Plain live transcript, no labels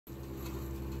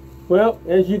Well,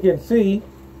 as you can see,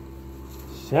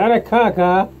 shut a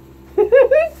caca.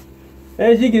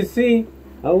 As you can see,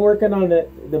 I'm working on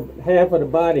the half of the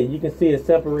body. You can see it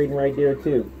separating right there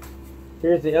too.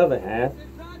 Here's the other half,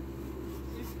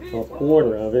 a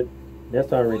quarter of it.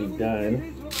 That's already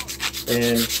done.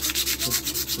 And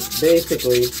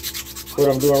basically, what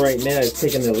I'm doing right now is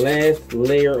taking the last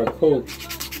layer of coat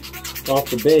off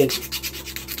the base,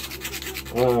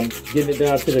 getting it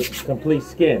down to the complete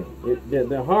skin.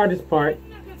 The hardest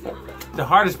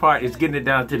part is getting it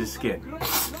down to the skin.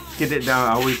 Get it down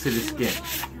all the way to the skin,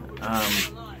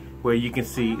 where you can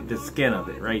see the skin of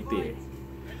it right there.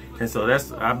 And so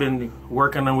I've been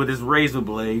working on with this razor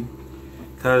blade,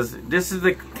 because this is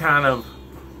the kind of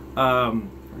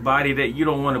body that you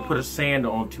don't want to put a sander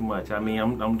on too much. I mean,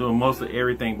 I'm doing most of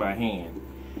everything by hand,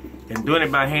 and doing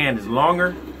it by hand is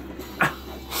longer,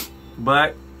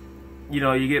 but you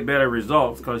know, you get better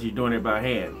results because you're doing it by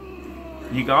hand.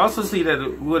 You can also see that the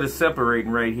wood is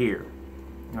separating right here.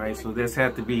 All right, so this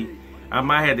had to be, I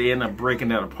might have to end up breaking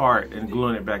that apart and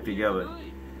gluing it back together.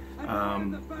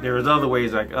 There's other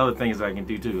ways, like other things I can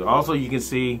do too. Also, you can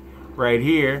see right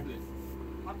here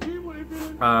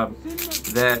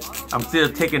that I'm still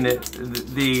taking the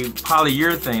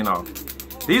polyurethane off.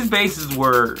 These bases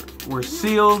were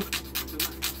sealed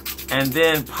and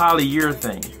then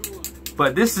polyurethane,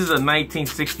 but this is a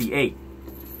 1968.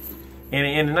 And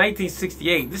in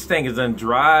 1968, this thing is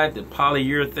undried, the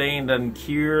polyurethane done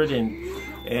cured, and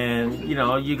you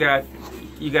know, you got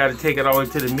to take it all the way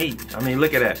to the meat. I mean,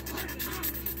 look at that.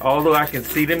 Although I can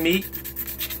see the meat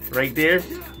right there,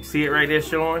 you see it right there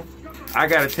showing, I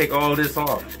got to take all this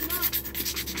off.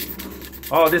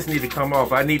 All this needs to come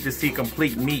off. I need to see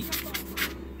complete meat.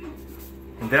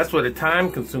 And that's where the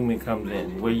time consuming comes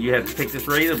in, where you have to take this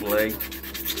razor blade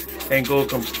and go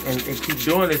and keep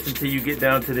doing this until you get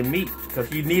down to the meat, because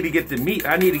you need to get the meat.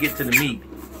 I need to get to the meat.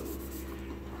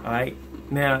 All right,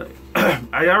 now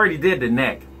I already did the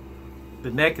neck.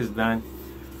 The neck is done.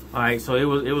 All right, so it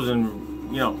was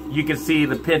in, you know, you can see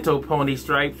the pinto pony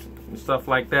stripes and stuff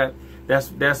like that.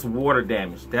 That's water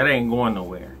damage. That ain't going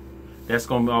nowhere. That's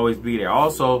gonna always be there.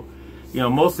 Also, you know,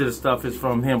 most of the stuff is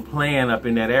from him playing up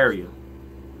in that area.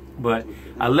 But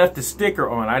I left the sticker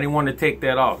on. I didn't want to take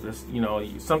that off. It's, you know,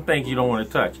 some things you don't want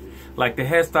to touch. Like the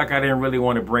headstock, I didn't really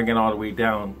want to bring it all the way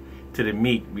down to the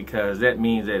meat, because that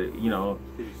means that, you know,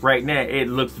 right now it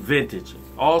looks vintage.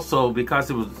 Also, because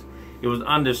it was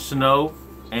under snow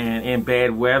and in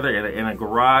bad weather in a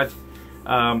garage,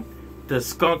 the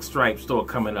skunk stripes start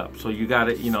coming up. So you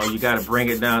gotta, you know, you gotta bring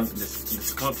it down, the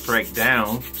skunk stripe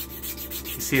down.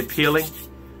 You see it peeling,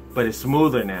 but it's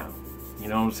smoother now. You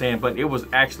know what I'm saying? But it was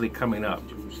actually coming up.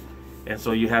 And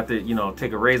so you have to, you know,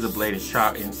 take a razor blade and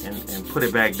chop and put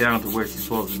it back down to where she's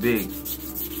supposed to be,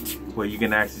 where you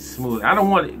can actually smooth. I don't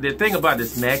want, the thing about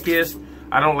this neck is,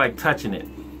 I don't like touching it.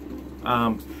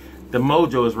 The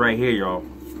mojo is right here, y'all.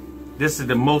 This is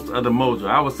the most of the mojo.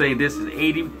 I would say this is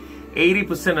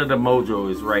 80% of the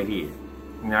mojo is right here.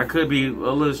 Now, I could be a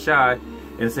little shy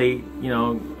and say, you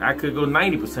know, I could go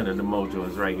 90% of the mojo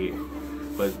is right here.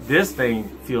 But this thing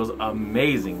feels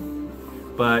amazing.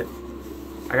 But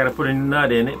I gotta put a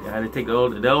nut in it. I had to take the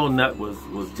old nut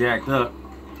was jacked up.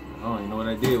 I don't even know what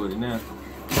I did with it now.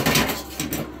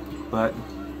 But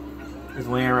it's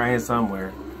laying right here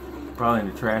somewhere. Probably in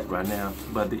the trash by now.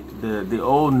 But the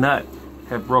old nut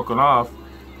had broken off.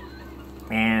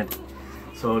 And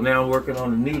so now I'm working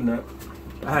on the new nut.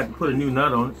 I had to put a new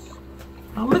nut on it.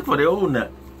 I'll look for the old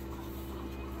nut.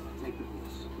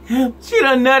 She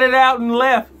done nutted out and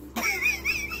left.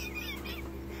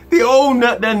 The old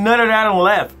nut done nutted out and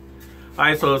left.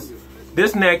 Alright, so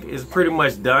this neck is pretty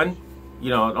much done. You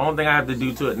know, the only thing I have to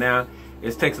do to it now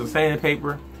is take some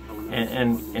sandpaper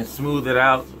and smooth it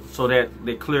out so that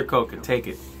the clear coat can take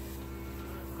it.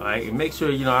 Alright, and make sure,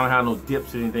 you know, I don't have no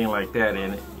dips or anything like that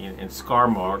in it, and scar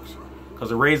marks,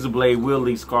 because a razor blade will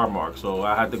leave scar marks. So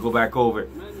I have to go back over it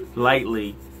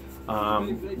lightly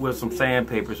with some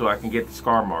sandpaper so I can get the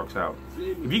scar marks out.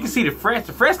 If you can see the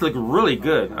frets look really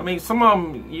good. I mean, some of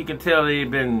them you can tell they've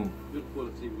been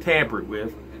tampered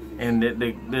with, and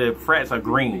the frets are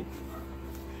green.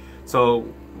 So,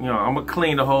 you know, I'm gonna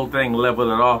clean the whole thing, level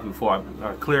it off before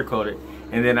I clear coat it,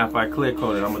 and then if I clear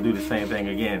coat it, I'm gonna do the same thing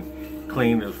again,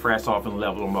 clean the frets off and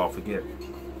level them off again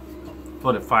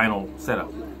for the final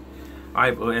setup. All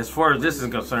right, but as far as this is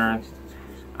concerned,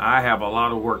 I have a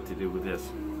lot of work to do with this.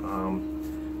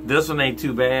 This one ain't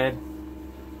too bad.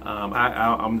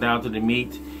 I'm down to the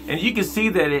meat, and you can see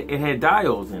that it had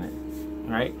diodes in it,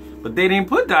 right? But they didn't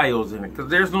put diodes in it because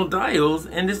there's no diodes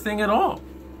in this thing at all.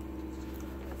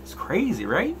 It's crazy,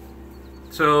 right?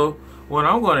 So what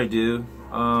I'm going to do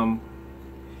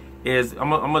is I'm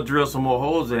gonna drill some more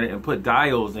holes in it and put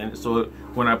diodes in it, so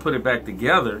when I put it back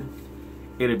together,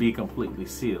 it'll be completely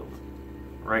sealed.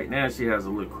 Right now she has a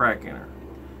little crack in her.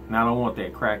 Now I don't want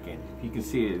that crack in it. You can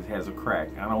see it has a crack.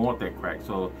 I don't want that crack.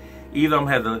 So either I'm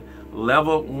gonna have to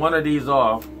level one of these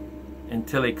off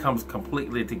until it comes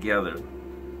completely together,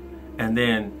 and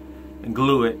then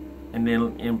glue it, and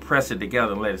then impress it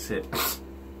together and let it sit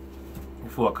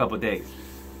for a couple days.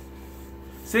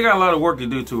 Still got a lot of work to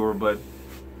do to her, but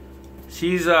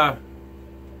she's 40%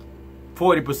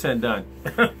 done.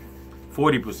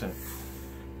 40%.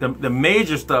 The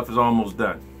major stuff is almost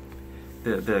done.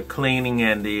 The cleaning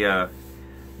and the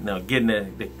getting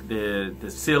the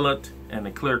sealant and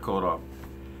the clear coat off.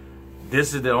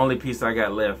 This is the only piece I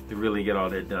got left to really get all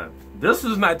that done. This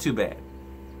is not too bad.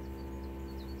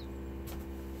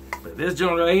 But this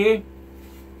joint right here,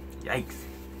 yikes.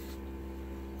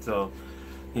 So,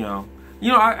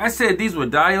 I said these were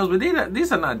diodes, but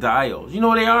these are not diodes. You know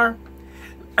what they are?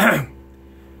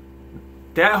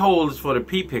 That hole is for the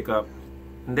P pickup,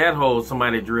 and that hole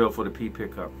somebody drilled for the P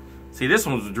pickup. See, this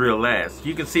one was drilled last.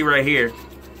 You can see right here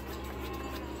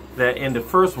that in the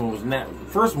first one was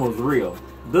real.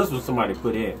 This one somebody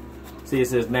put in. See, it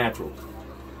says natural.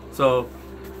 So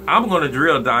I'm gonna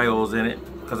drill diodes in it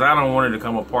because I don't want it to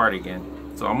come apart again.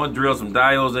 So I'm gonna drill some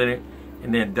diodes in it,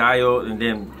 and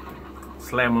then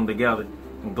slam them together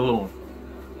and glue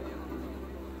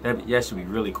them. That should be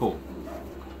really cool.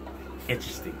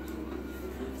 Interesting.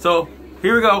 So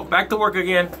here we go, back to work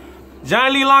again.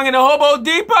 John Lee Long in the Hobo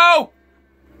Depot.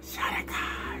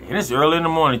 And it's early in the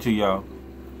morning too, y'all.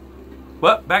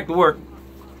 Well, back to work.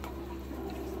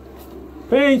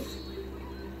 Peace.